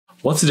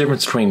What's the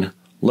difference between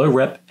low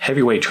rep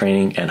heavyweight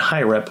training and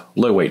high rep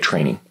low weight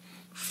training?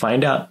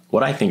 Find out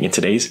what I think in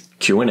today's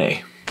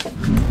Q&A.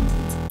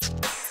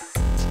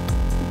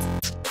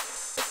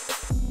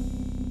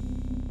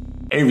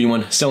 Hey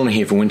everyone, Selwyn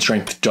here for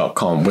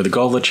WynnStrength.com, where the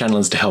goal of the channel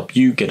is to help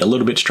you get a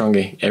little bit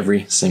stronger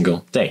every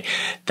single day.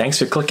 Thanks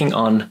for clicking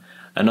on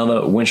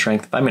another Wynn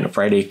Strength 5 Minute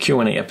Friday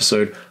Q&A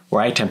episode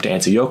where I attempt to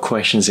answer your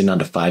questions in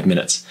under 5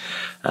 minutes.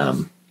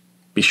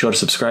 Be sure to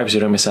subscribe so you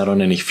don't miss out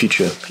on any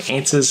future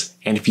answers.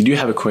 And if you do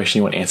have a question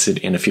you want answered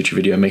in a future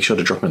video, make sure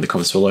to drop it in the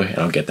comments below and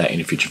I'll get that in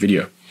a future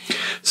video.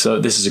 So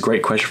this is a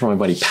great question from my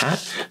buddy Pat.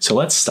 So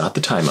let's start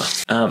the timer.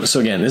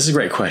 So again, this is a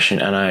great question,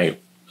 and I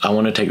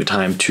want to take the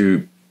time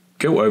to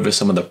go over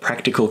some of the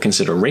practical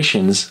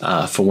considerations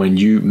for when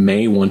you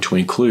may want to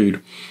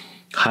include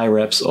high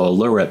reps or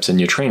low reps in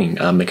your training.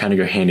 They kind of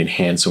go hand in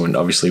hand. So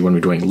obviously when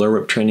we're doing low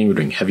rep training, we're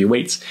doing heavy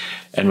weights.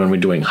 And when we're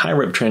doing high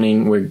rep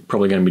training, we're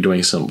probably going to be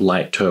doing some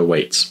light toe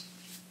weights.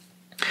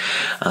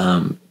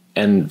 And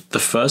the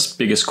first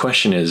biggest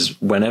question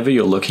is, whenever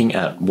you're looking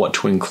at what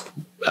to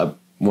include,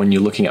 when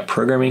you're looking at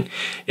programming,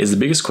 the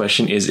biggest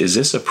question is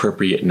this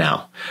appropriate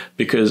now?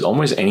 Because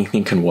almost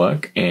anything can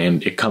work,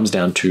 and it comes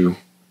down to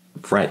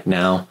right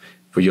now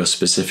for your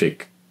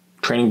specific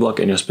training block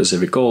and your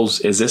specific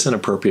goals, is this an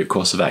appropriate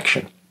course of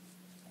action?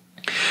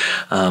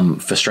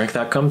 For strength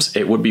outcomes,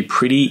 it would be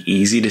pretty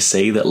easy to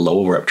say that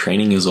lower rep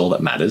training is all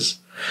that matters.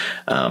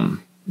 But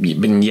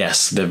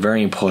yes, they're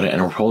very important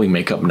and will probably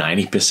make up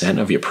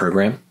 90% of your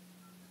program.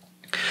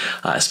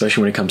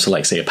 Especially when it comes to,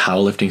 like, say, a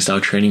powerlifting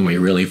style training where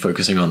you're really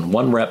focusing on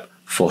 1 rep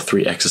for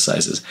 3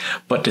 exercises.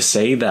 But to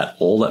say that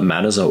all that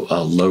matters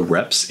are low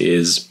reps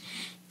is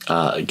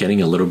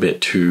getting a little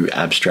bit too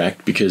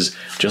abstract, because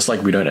just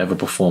like we don't ever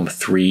perform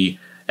 3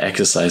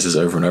 exercises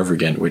over and over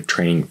again, we're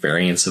training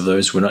variants of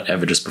those. We're not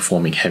ever just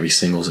performing heavy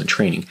singles in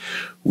training.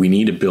 We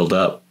need to build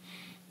up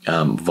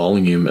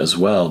volume as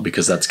well,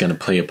 because that's going to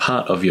play a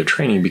part of your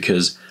training,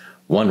 because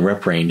 1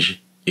 rep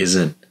range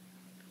isn't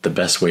the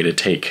best way to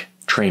take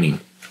training.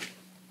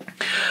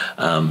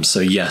 So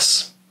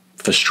yes,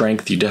 for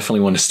strength, you definitely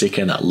want to stick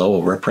in that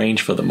lower rep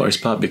range for the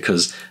most part,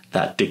 because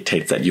that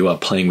dictates that you are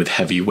playing with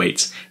heavy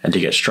weights, and to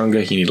get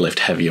stronger, you need to lift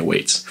heavier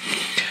weights.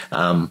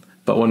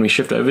 But when we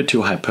shift over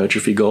to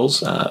hypertrophy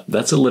goals,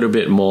 that's a little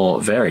bit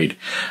more varied.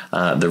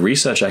 The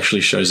research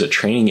actually shows that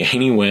training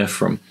anywhere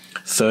from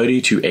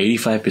 30 to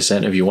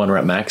 85% of your 1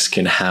 rep max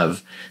can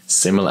have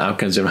similar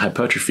outcomes in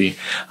hypertrophy.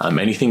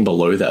 Anything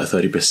below that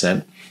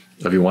 30%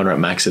 of your 1 rep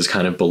max is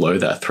kind of below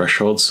that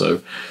threshold.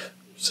 So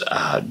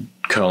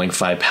curling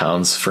 5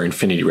 pounds for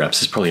infinity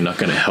reps is probably not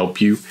going to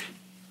help you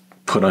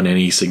put on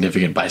any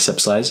significant bicep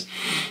size.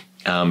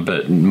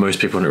 But most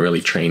people don't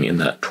really train in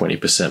that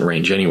 20%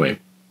 range anyway.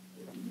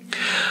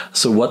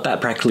 So what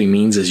that practically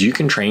means is you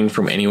can train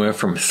from anywhere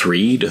from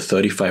 3 to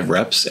 35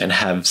 reps and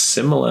have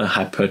similar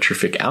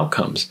hypertrophic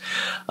outcomes.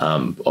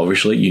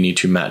 Obviously, you need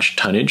to match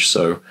tonnage.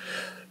 So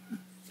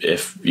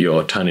if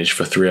your tonnage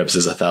for 3 reps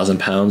is 1,000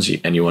 pounds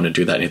and you want to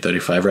do that in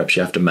 35 reps,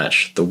 you have to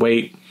match the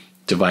weight,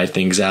 divide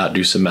things out,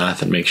 do some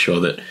math, and make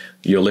sure that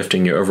you're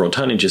lifting your overall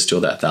tonnage is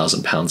still that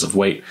 1,000 pounds of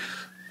weight,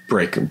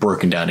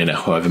 broken down into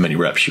however many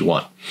reps you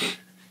want.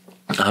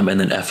 And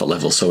then effort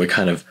level. So we're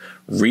kind of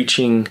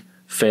reaching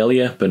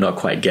failure, but not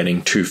quite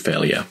getting to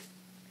failure.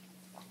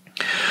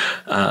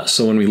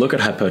 So when we look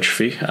at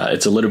hypertrophy,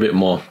 it's a little bit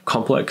more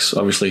complex.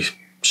 Obviously,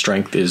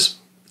 strength is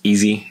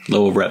easy,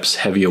 lower reps,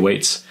 heavier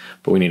weights,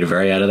 but we need to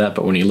vary out of that.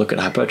 But when you look at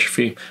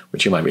hypertrophy,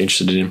 which you might be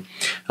interested in,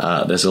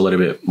 there's a little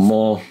bit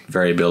more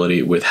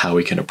variability with how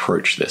we can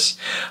approach this.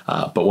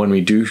 But when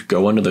we do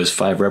go under those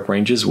 5 rep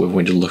ranges, when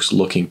we're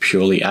looking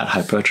purely at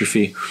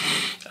hypertrophy,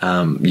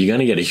 you're going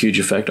to get a huge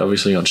effect,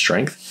 obviously, on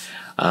strength,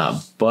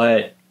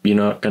 but you're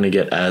not going to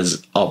get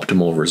as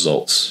optimal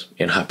results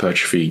in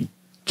hypertrophy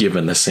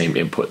given the same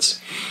inputs.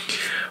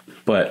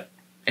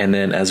 And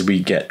then as we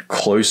get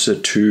closer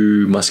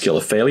to muscular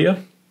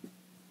failure,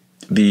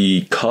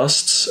 the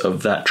costs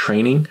of that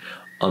training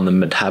on the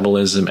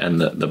metabolism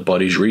and the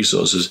body's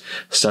resources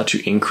start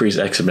to increase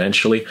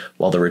exponentially,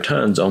 while the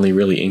returns only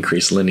really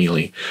increase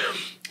linearly.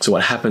 So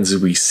what happens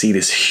is we see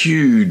this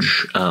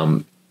huge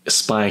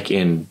spike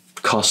in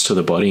cost to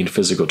the body and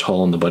physical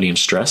toll on the body and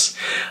stress,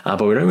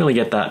 but we don't really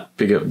get that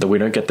we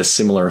don't get the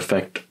similar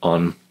effect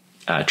on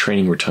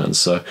training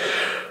returns. So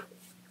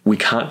we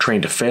can't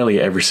train to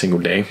failure every single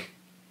day,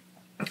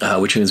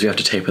 which means we have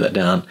to taper that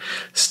down,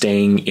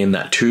 staying in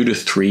that 2 to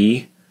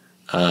 3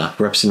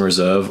 reps in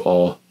reserve,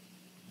 or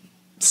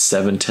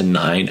 7 to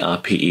 9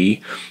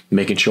 RPE,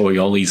 making sure we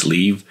always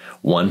leave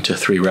 1 to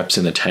 3 reps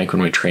in the tank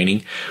when we're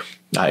training,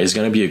 is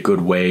going to be a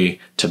good way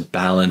to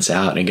balance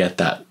out and get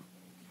that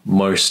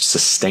most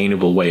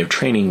sustainable way of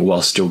training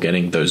while still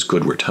getting those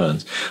good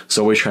returns.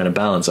 So we're trying to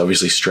balance,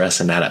 obviously, stress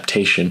and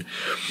adaptation,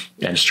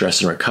 and stress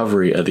and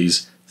recovery are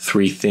these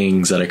 3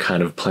 things that are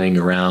kind of playing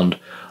around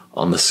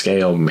on the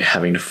scale,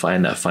 having to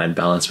find that fine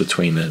balance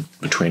between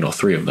all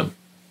 3 of them.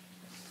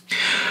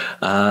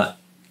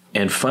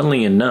 And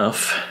funnily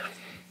enough,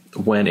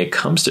 when it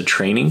comes to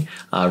training,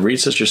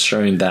 research is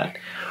showing that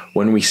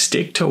when we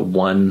stick to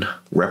one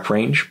rep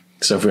range,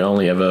 so if we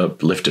only ever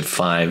lifted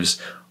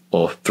 5s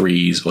or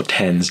 3s or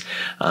 10s,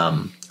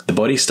 the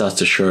body starts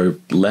to show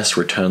less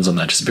returns on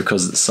that just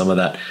because some of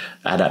that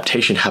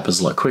adaptation happens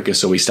a lot quicker.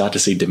 So we start to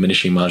see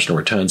diminishing marginal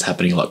returns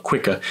happening a lot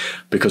quicker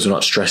because we're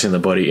not stressing the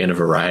body in a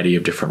variety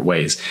of different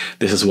ways.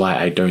 This is why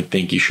I don't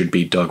think you should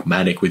be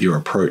dogmatic with your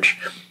approach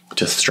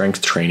to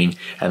strength training.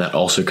 And that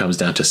also comes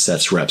down to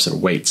sets, reps,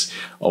 and weights.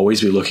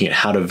 Always be looking at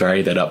how to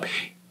vary that up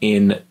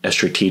in a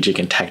strategic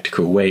and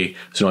tactical way.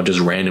 So not just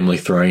randomly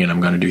throwing in, I'm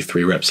going to do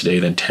 3 reps today,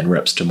 then 10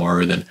 reps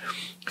tomorrow, then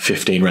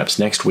 15 reps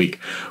next week.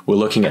 We're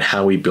looking at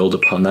how we build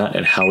upon that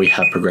and how we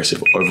have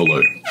progressive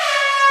overload.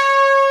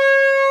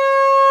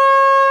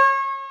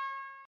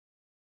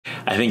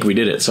 I think we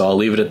did it, so I'll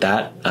leave it at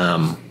that.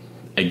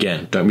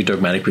 Again, don't be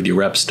dogmatic with your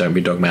reps. Don't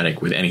be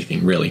dogmatic with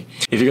anything, really.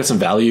 If you got some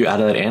value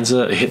out of that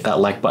answer, hit that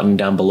like button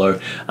down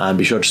below.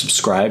 Be sure to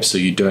subscribe so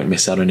you don't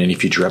miss out on any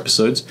future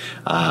episodes.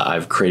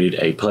 I've created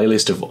a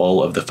playlist of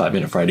all of the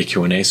 5-Minute Friday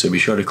Q&A, so be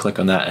sure to click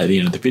on that at the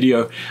end of the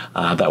video.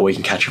 That way you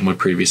can catch up on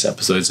previous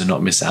episodes and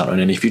not miss out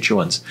on any future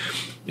ones.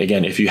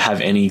 Again, if you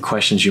have any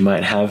questions you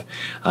might have,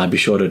 be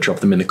sure to drop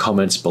them in the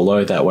comments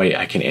below. That way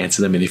I can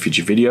answer them in a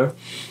future video.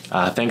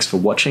 Thanks for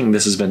watching.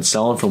 This has been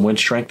Salon from Wynn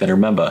Strength. And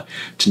remember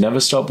to never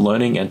stop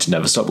learning and to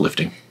never stop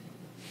lifting.